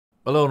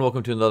Hello and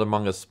welcome to another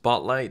manga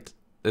spotlight.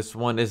 This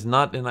one is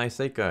not an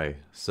isekai,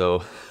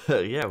 so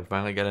yeah, we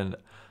finally got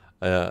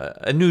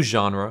a new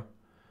genre.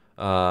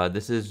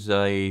 This is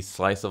a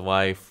slice of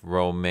life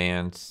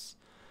romance,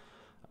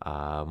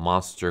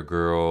 monster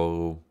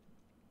girl,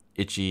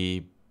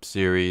 itchy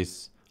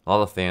series, a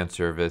lot of fan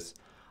service.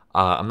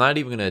 I'm not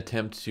even gonna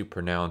attempt to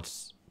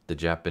pronounce the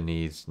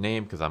Japanese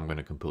name because I'm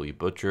gonna completely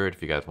butcher it.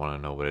 If you guys want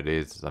to know what it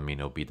is, I mean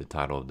it'll be the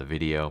title of the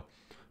video.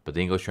 But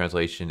the English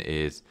translation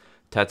is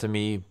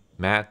Tatami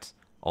Mat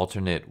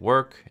Alternate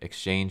Work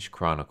Exchange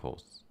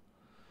Chronicles.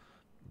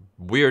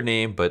 Weird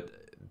name, but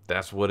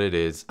that's what it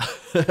is.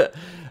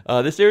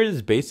 This series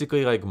is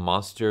basically like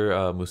Monster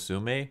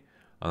Musume.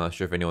 I'm not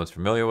sure if anyone's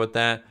familiar with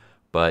that,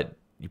 but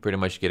you pretty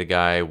much get a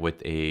guy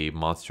with a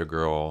monster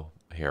girl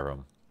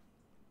harem.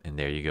 And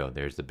there you go.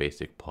 There's the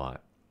basic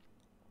plot.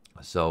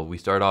 So we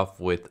start off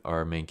with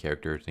our main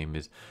character. His name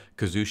is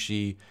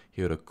Kazushi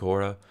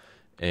Hirokora,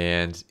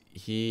 and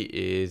he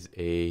is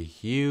a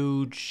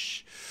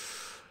huge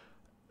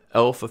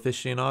elf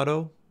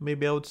aficionado,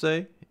 maybe I would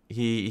say.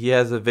 He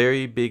has a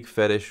very big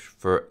fetish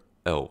for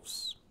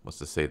elves. Let's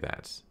just say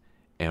that.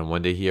 And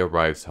one day he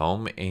arrives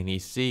home and he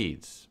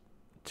sees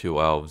two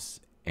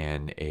elves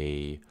and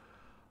a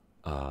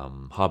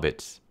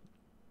hobbit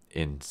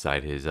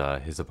inside his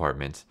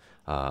apartment,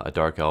 a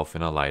dark elf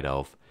and a light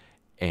elf,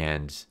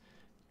 and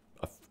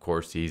of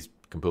course he's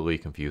completely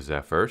confused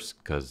at first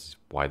because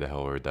why the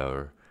hell are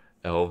there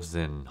elves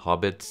and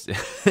hobbits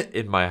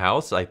in my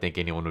house? I think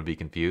anyone would be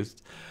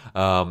confused.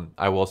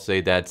 I will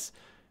say that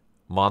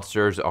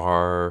monsters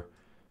are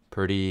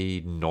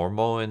pretty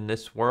normal in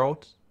this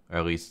world. Or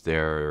at least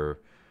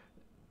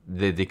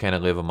they kind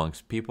of live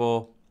amongst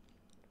people.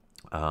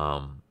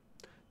 Um,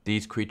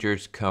 these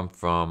creatures come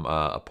from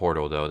a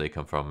portal, though. They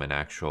come from an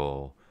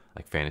actual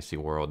like fantasy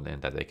world,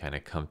 and that they kind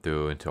of come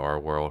through into our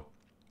world.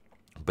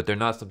 But they're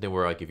not something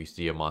where like if you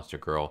see a monster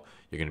girl,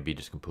 you're gonna be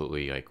just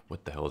completely like,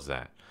 what the hell is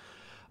that?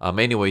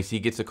 Anyways, he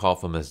gets a call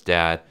from his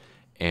dad,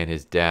 and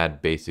his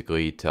dad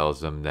basically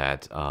tells him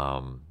that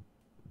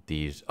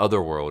these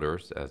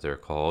otherworlders, as they're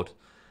called,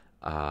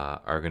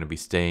 are going to be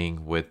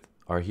staying with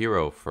our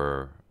hero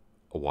for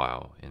a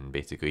while. And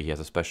basically, he has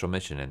a special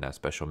mission, and that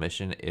special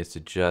mission is to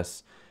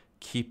just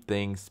keep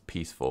things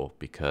peaceful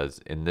because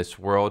in this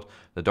world,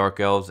 the dark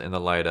elves and the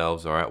light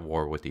elves are at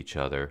war with each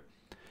other.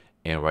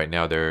 And right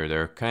now,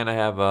 they're kind of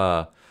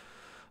have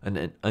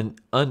an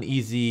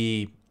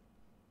uneasy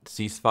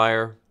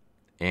ceasefire,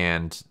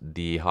 and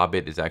the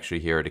Hobbit is actually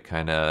here to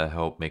kind of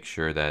help make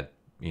sure that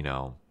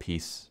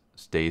peace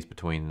stays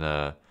between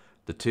the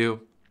two.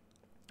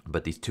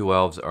 But these two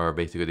elves are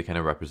basically they kind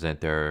of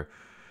represent their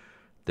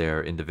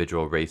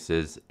individual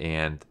races,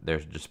 and they're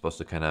just supposed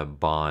to kind of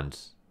bond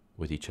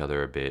with each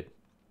other a bit.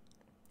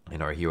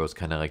 And our hero's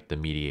kind of like the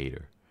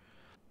mediator.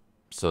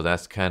 So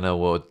that's kind of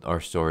what our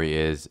story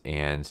is,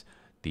 and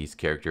these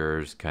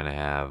characters kind of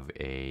have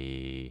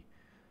a.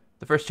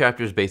 The first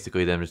chapter is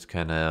basically them just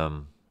kind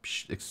of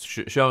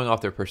showing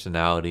off their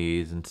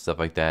personalities and stuff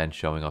like that, and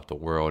showing off the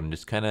world, and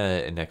just kind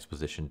of an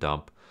exposition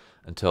dump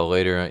until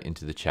later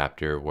into the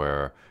chapter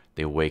where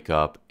they wake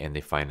up and they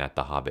find that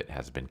the Hobbit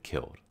has been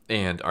killed.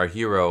 And our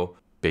hero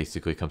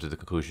basically comes to the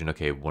conclusion,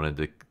 okay, one of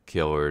the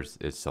killers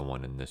is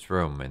someone in this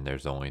room, and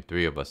there's only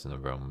three of us in the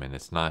room, and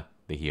it's not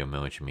the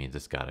human, which means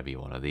it's got to be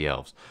one of the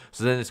elves.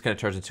 So then this kind of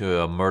turns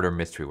into a murder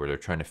mystery where they're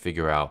trying to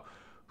figure out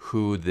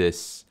who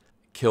this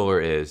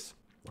killer is.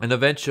 And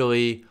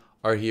eventually,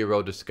 our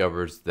hero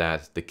discovers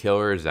that the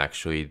killer is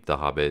actually the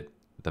Hobbit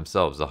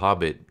themselves. The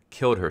Hobbit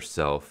killed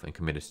herself and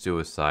committed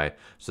suicide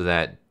so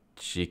that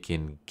she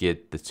can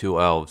get the two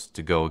elves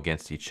to go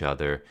against each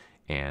other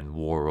and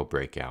war will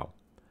break out.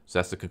 So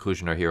that's the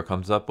conclusion our hero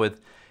comes up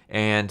with.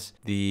 And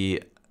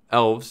the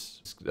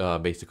elves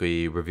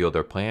basically reveal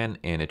their plan,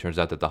 and it turns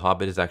out that the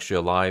Hobbit is actually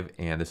alive,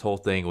 and this whole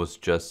thing was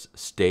just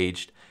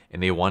staged,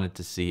 and they wanted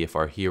to see if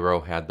our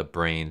hero had the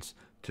brains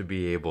to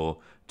be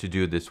able to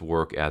do this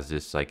work as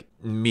this like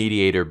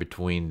mediator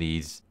between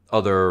these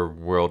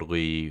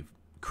otherworldly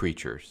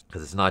creatures,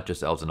 because it's not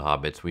just elves and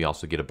hobbits. We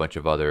also get a bunch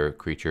of other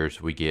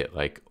creatures. We get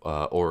like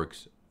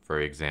orcs, for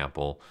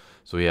example.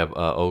 So we have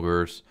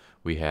ogres.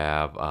 We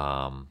have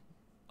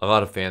a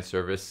lot of fan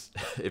service,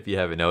 if you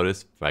haven't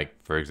noticed. Like,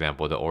 for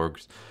example, the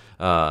orcs.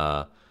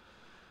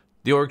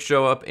 The orcs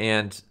show up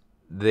and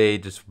they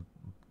just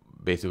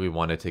basically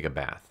want to take a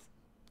bath.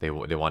 They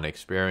want to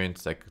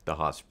experience like the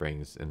hot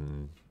springs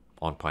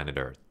on planet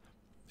Earth,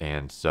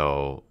 and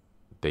so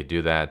they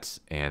do that,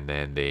 and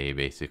then they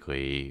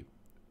basically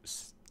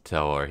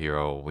tell our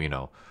hero,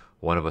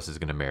 one of us is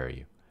gonna marry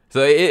you.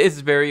 So it's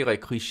very like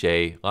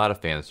cliche, a lot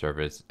of fan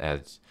service,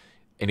 as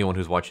anyone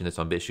who's watching this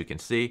on BitChute can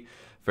see.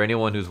 For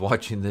anyone who's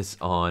watching this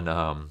on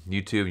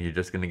YouTube, you're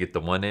just gonna get the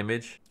one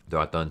image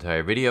throughout the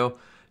entire video,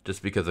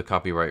 just because of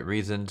copyright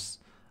reasons.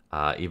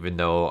 Even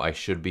though I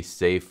should be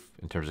safe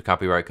in terms of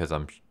copyright because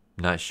I'm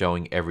not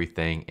showing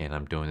everything and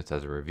I'm doing this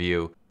as a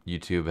review.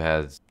 YouTube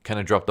has kind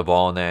of dropped the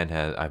ball on that,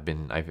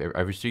 and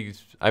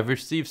I've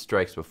received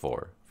strikes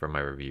before from my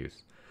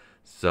reviews.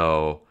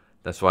 So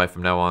that's why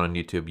from now on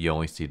YouTube you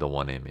only see the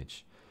one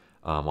image.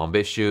 On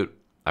BitChute,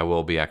 I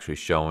will be actually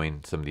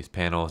showing some of these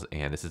panels,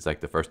 and this is like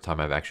the first time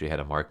I've actually had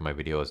to mark my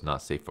video as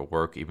not safe for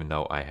work, even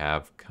though I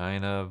have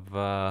kind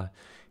of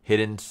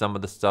hidden some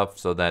of the stuff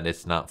so that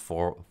it's not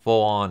full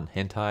on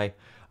hentai.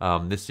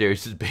 This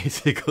series is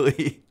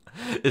basically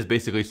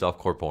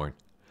softcore porn.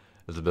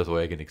 That's the best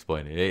way I can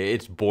explain it.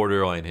 It's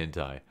borderline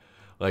hentai.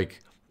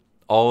 Like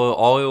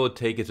all it would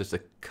take is just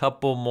a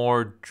couple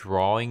more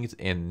drawings,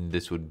 and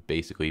this would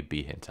basically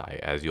be hentai,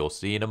 as you'll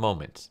see in a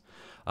moment.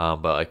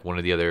 But like one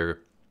of the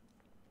other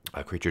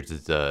creatures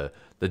is the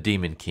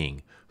Demon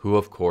King, who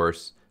of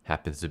course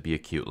happens to be a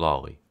cute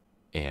lolly.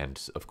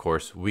 And of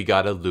course, we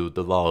gotta loot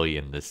the lolly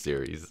in this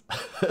series.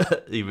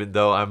 Even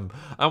though I'm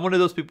one of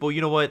those people,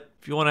 you know what?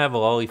 If you want to have a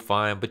lolly,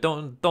 fine, but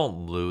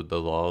don't loot the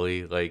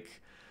lolly.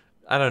 Like,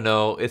 I don't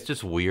know, it's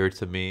just weird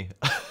to me.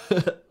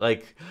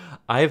 Like,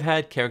 I've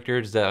had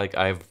characters that like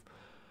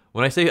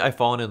when I say I've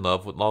fallen in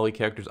love with lolly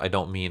characters, I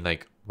don't mean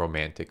like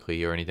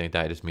romantically or anything like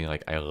that. I just mean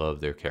like I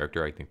love their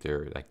character. I think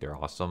they're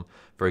awesome.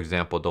 For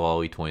example, the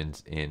lolly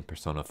twins in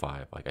Persona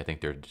 5. Like, I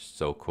think they're just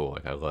so cool.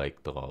 Like, I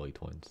like the lolly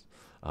twins.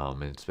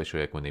 And especially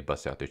like when they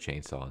bust out their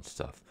chainsaw and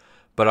stuff.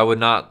 But I would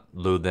not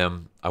lure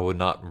them. I would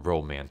not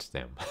romance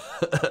them.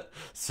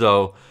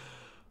 So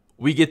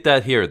we get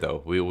that here,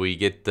 though. We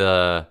get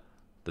the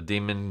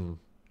Demon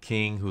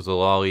King, who's a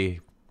lolly,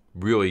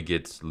 really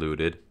gets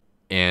looted.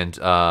 And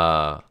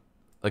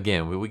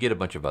again, we get a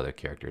bunch of other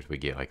characters. We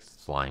get like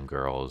slime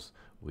girls.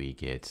 We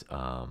get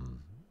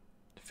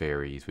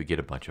fairies. We get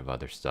a bunch of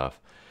other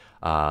stuff.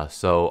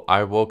 So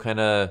I will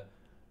kind of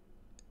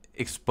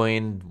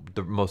explain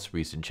the most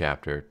recent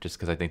chapter, just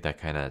because I think that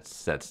kind of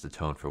sets the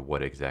tone for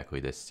what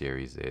exactly this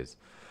series is.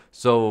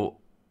 So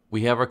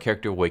we have our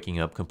character waking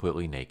up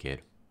completely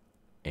naked,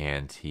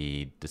 and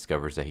he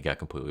discovers that he got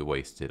completely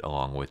wasted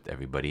along with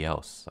everybody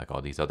else, like all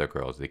these other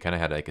girls. They kind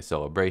of had like a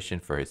celebration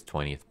for his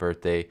 20th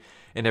birthday,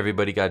 and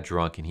everybody got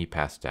drunk and he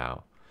passed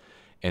out.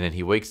 And then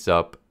he wakes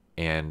up,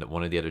 and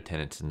one of the other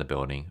tenants in the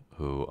building,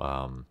 who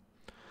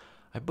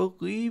I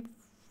believe,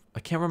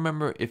 I can't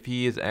remember if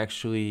he is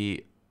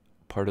actually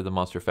part of the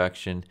monster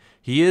faction.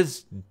 He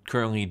is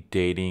currently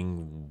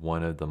dating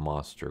one of the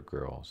monster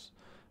girls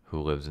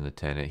who lives in the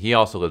tenant. He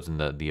also lives in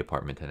the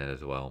apartment tenant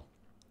as well.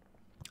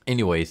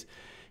 Anyways,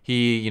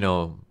 he, you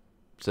know,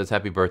 says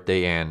happy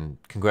birthday and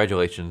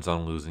congratulations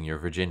on losing your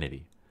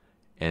virginity.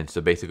 And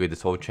so basically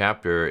this whole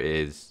chapter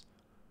is,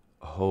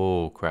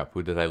 oh crap,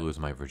 who did I lose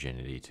my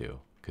virginity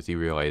to? Because he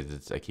realizes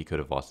it's like he could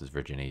have lost his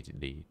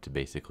virginity to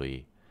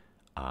basically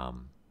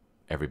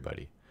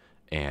everybody.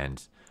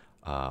 And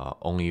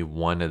only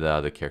one of the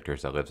other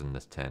characters that lives in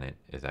this tenant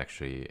is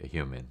actually a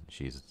human.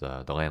 She's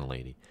the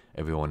landlady.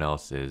 Everyone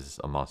else is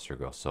a monster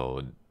girl.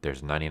 So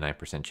there's a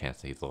 99%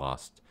 chance that he's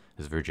lost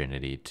his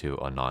virginity to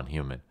a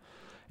non-human.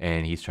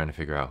 And he's trying to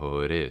figure out who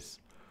it is.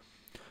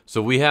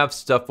 So we have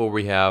stuff where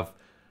we have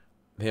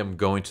him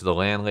going to the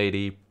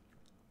landlady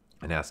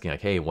and asking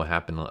like, hey, what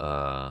happened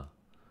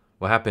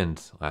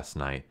last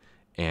night?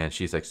 And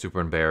she's like super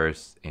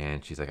embarrassed,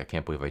 and she's like, I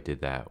can't believe I did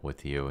that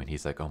with you. And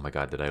he's like, oh my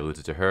god, did I lose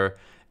it to her?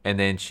 And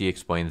then she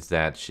explains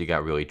that she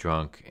got really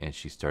drunk and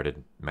she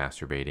started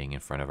masturbating in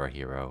front of our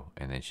hero,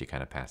 and then she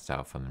kind of passed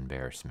out from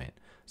embarrassment.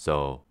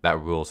 So that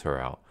rules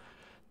her out.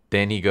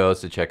 Then he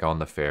goes to check on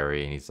the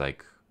fairy, and he's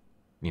like,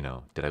 you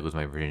know, did I lose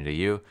my virginity to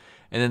you?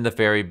 And then the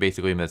fairy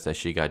basically admits that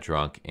she got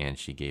drunk and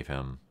she gave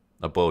him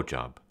a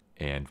blowjob.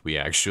 And we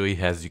actually,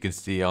 as you can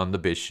see on the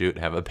BitChute,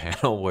 have a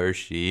panel where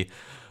she,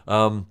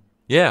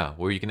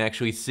 where you can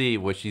actually see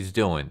what she's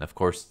doing. Of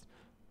course,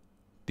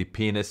 the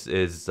penis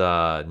is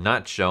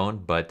not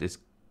shown, but it's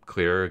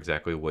clear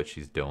exactly what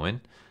she's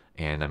doing.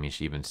 And I mean,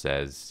 she even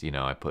says, you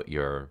know, I put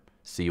your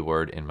C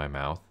word in my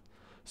mouth.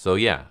 So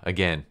yeah,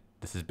 again,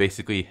 this is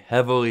basically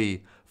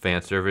heavily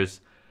fan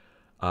service,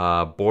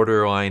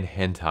 borderline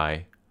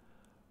hentai.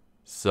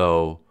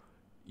 So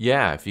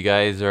yeah, if you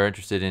guys are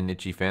interested in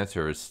itchy fan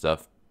service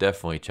stuff,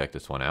 definitely check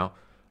this one out.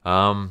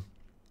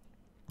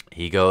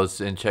 He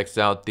goes and checks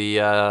out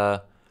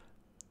the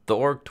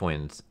orc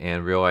twins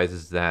and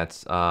realizes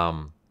that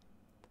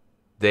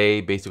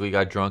they basically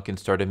got drunk and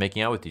started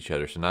making out with each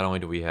other. So not only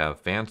do we have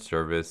fan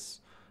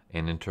service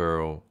and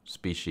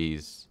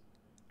interspecies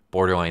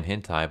borderline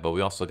hentai, but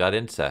we also got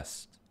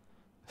incest.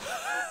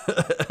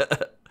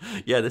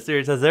 Yeah, this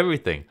series has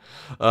everything.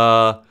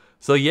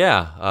 So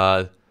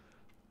yeah,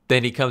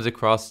 then he comes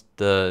across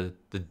the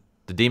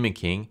Demon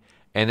King,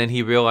 and then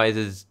he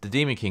realizes the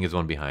Demon King is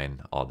one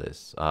behind all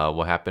this.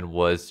 What happened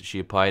was she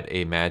applied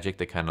a magic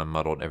that kind of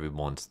muddled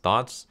everyone's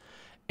thoughts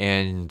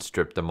and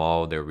stripped them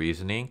all their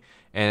reasoning.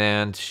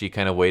 And she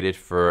kind of waited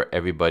for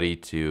everybody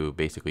to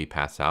basically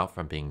pass out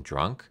from being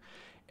drunk.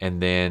 And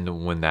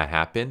then when that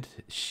happened,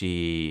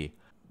 she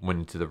went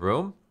into the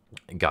room,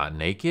 got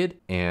naked,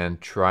 and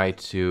tried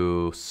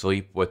to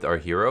sleep with our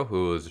hero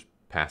who was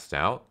passed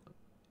out.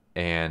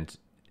 And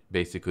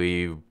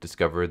basically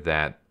discovered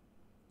that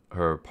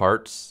her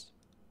parts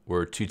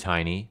were too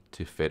tiny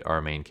to fit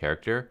our main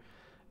character.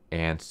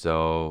 And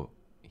so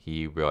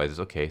he realizes,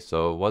 okay,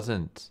 so it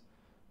wasn't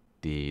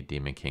the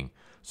Demon King.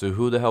 So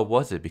who the hell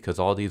was it? Because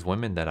all these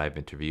women that I've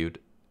interviewed,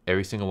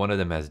 every single one of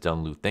them has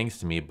done lewd things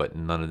to me, but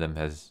none of them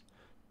has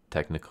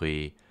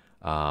technically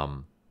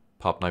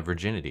popped my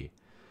virginity.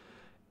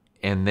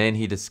 And then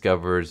he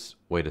discovers,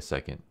 wait a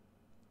second,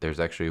 there's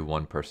actually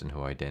one person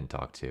who I didn't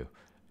talk to.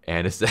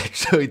 And it's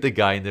actually the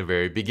guy in the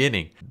very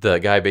beginning. The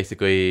guy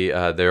basically,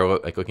 they're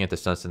like looking at the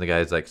sunset, and the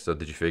guy's like, so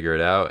did you figure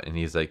it out? And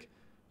he's like,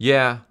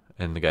 yeah.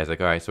 And the guy's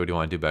like, all right, so what do you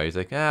want to do about it? He's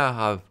like,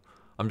 yeah,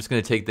 I'm just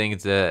going to take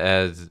things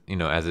as, you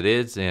know, as it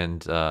is.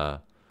 And,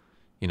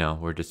 you know,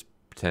 we're just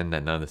pretend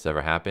that none of this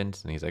ever happened.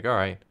 And he's like, all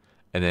right.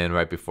 And then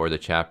right before the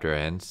chapter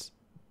ends,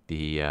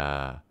 the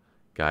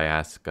guy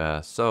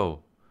asks,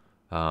 so,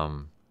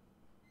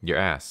 your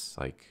ass,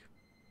 like,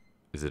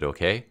 is it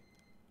okay?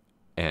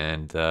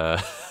 And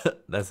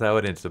that's how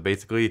it ends. So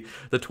basically,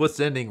 the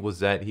twist ending was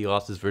that he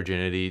lost his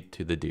virginity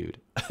to the dude.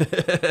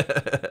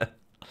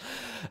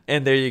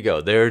 And there you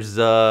go. There's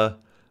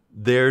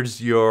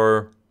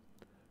your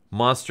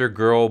monster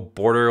girl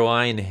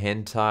borderline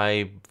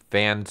hentai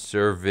fan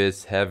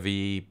service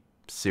heavy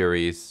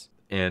series.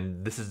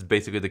 And this is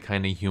basically the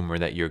kind of humor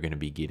that you're going to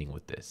be getting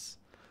with this.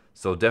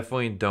 So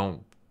definitely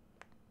don't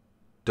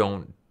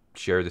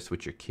share this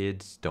with your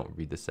kids. Don't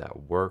read this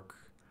at work.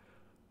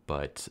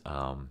 But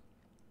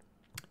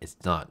it's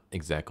not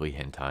exactly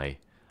hentai.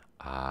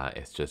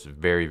 It's just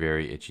very,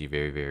 very itchy,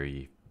 very,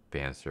 very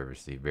fan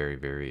servicey, very,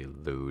 very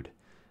lewd.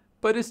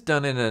 But it's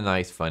done in a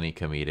nice, funny,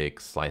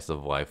 comedic, slice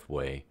of life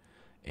way.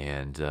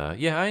 And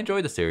yeah, I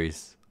enjoy the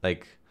series.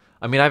 Like,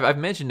 I mean, I've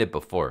mentioned it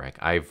before. Like,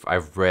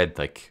 I've read,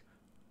 like,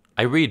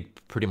 I read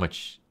pretty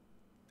much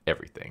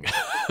everything.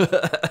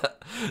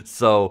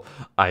 So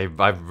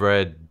I've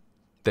read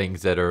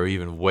things that are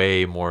even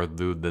way more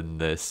lewd than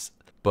this.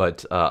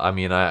 But I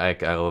mean, I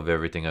love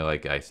everything. I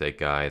like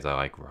isekais. I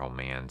like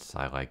romance.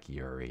 I like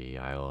yuri.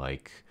 I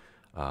like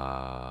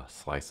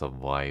slice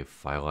of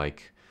life. I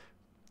like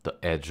the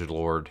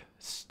edgelord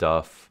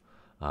stuff.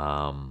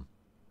 I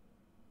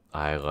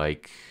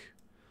like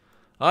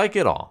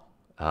it all.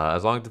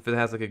 As long as it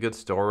has like a good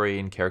story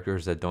and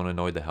characters that don't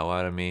annoy the hell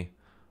out of me,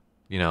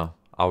 you know,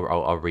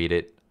 I'll read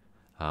it.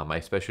 I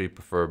especially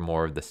prefer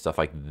more of the stuff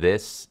like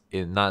this,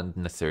 not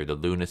necessarily the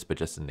lewdness, but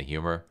just in the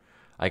humor.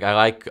 Like I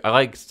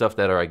like stuff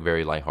that are like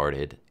very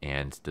lighthearted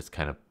and just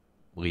kind of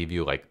leave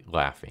you like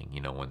laughing, you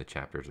know, when the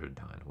chapters are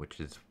done, which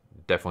is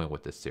definitely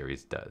what this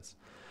series does.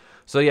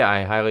 So yeah,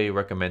 I highly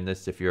recommend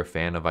this if you're a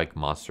fan of like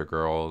monster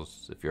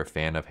girls, if you're a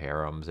fan of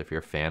harems, if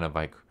you're a fan of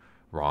like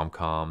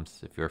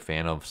rom-coms, if you're a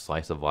fan of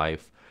slice of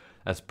life.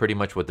 That's pretty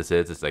much what this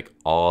is. It's like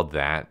all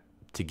that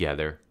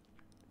together.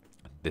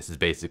 This is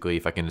basically,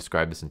 if I can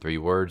describe this in 3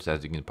 words,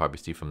 as you can probably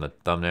see from the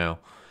thumbnail,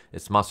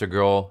 it's monster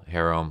girl,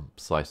 harem,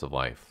 slice of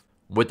life.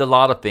 With a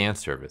lot of fan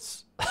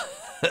service.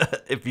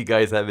 If you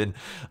guys haven't,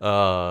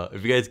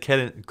 if you guys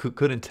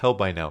couldn't tell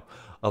by now,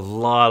 a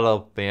lot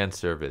of fan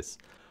service.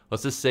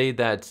 Let's just say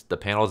that the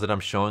panels that I'm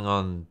showing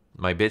on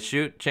my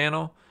BitChute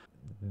channel,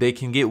 they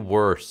can get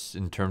worse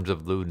in terms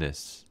of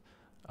lewdness.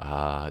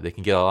 They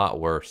can get a lot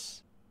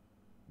worse.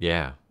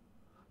 Yeah.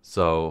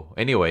 So,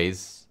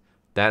 anyways,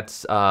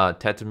 that's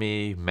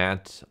Tatami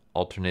Matte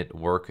Alternate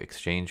Work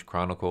Exchange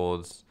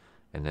Chronicles,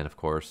 and then of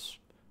course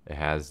it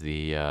has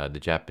the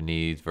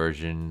Japanese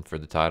version for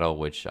the title,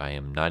 which I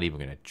am not even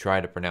gonna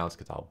try to pronounce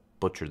because I'll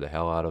butcher the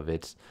hell out of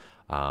it.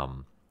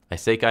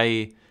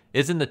 Isekai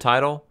is in the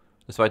title,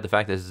 despite the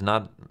fact that it's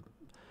not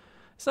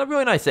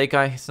really an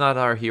isekai. It's not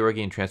our hero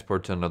getting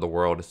transported to another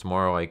world. It's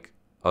more like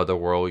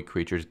otherworldly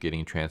creatures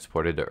getting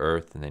transported to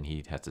Earth, and then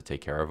he has to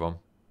take care of them.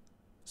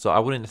 So I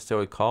wouldn't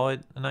necessarily call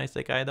it an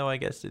isekai, though. I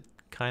guess it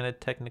kind of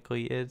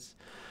technically is.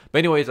 But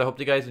anyways, I hope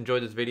you guys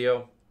enjoyed this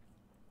video.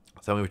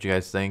 Tell me what you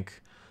guys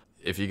think.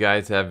 If you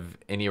guys have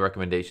any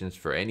recommendations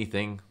for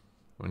anything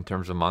in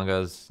terms of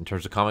mangas, in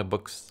terms of comic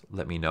books,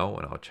 let me know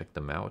and I'll check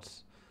them out.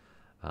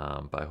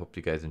 But I hope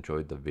you guys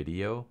enjoyed the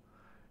video,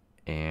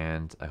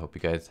 and I hope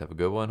you guys have a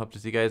good one. Hope to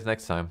see you guys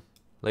next time.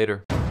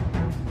 Later.